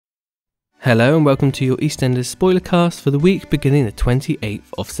Hello and welcome to your EastEnders spoiler cast for the week beginning the 28th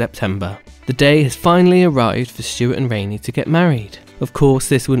of September. The day has finally arrived for Stuart and Rainie to get married. Of course,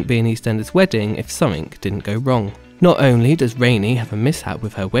 this wouldn't be an EastEnders wedding if something didn't go wrong. Not only does Rainie have a mishap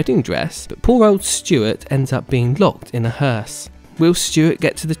with her wedding dress, but poor old Stuart ends up being locked in a hearse. Will Stuart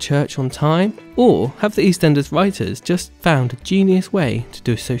get to the church on time? Or have the EastEnders writers just found a genius way to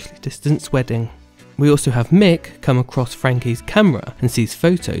do a socially distanced wedding? We also have Mick come across Frankie's camera and sees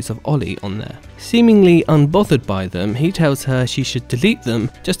photos of Ollie on there. Seemingly unbothered by them, he tells her she should delete them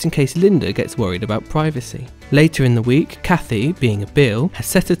just in case Linda gets worried about privacy. Later in the week, Kathy, being a Bill, has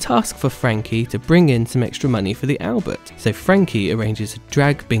set a task for Frankie to bring in some extra money for the Albert, so Frankie arranges a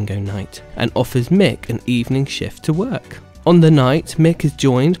drag bingo night and offers Mick an evening shift to work. On the night, Mick is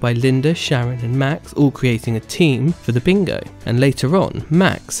joined by Linda, Sharon and Max, all creating a team for the bingo, and later on,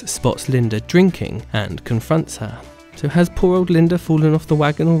 Max spots Linda drinking and confronts her. So has poor old Linda fallen off the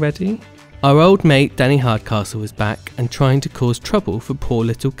wagon already? Our old mate Danny Hardcastle is back and trying to cause trouble for poor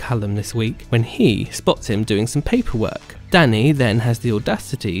little Callum this week when he spots him doing some paperwork. Danny then has the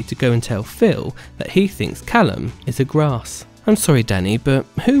audacity to go and tell Phil that he thinks Callum is a grass. I'm sorry Danny, but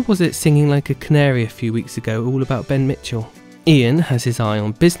who was it singing like a canary a few weeks ago all about Ben Mitchell? Ian has his eye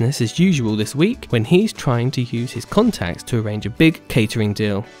on business as usual this week when he's trying to use his contacts to arrange a big catering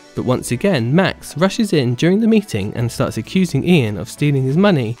deal. But once again, Max rushes in during the meeting and starts accusing Ian of stealing his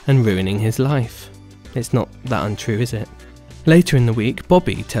money and ruining his life. It's not that untrue, is it? Later in the week,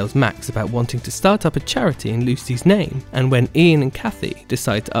 Bobby tells Max about wanting to start up a charity in Lucy's name, and when Ian and Kathy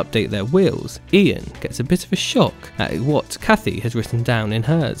decide to update their wills, Ian gets a bit of a shock at what Kathy has written down in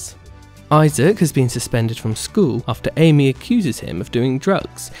hers. Isaac has been suspended from school after Amy accuses him of doing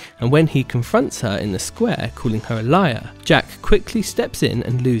drugs, and when he confronts her in the square calling her a liar, Jack quickly steps in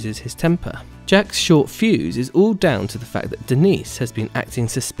and loses his temper. Jack's short fuse is all down to the fact that Denise has been acting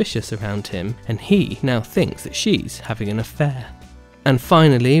suspicious around him and he now thinks that she's having an affair. And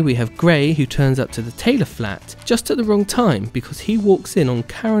finally we have Gray, who turns up to the Taylor flat just at the wrong time because he walks in on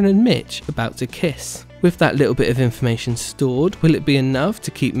Karen and Mitch about to kiss. With that little bit of information stored, will it be enough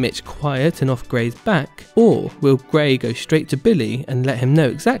to keep Mitch quiet and off Gray's back? Or will Gray go straight to Billy and let him know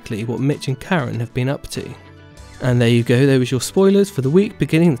exactly what Mitch and Karen have been up to? And there you go, there was your spoilers for the week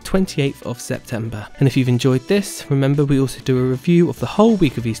beginning the 28th of September. And if you've enjoyed this, remember we also do a review of the whole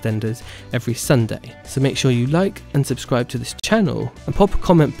week of EastEnders every Sunday. So make sure you like and subscribe to this channel and pop a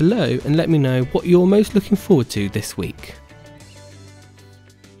comment below and let me know what you're most looking forward to this week.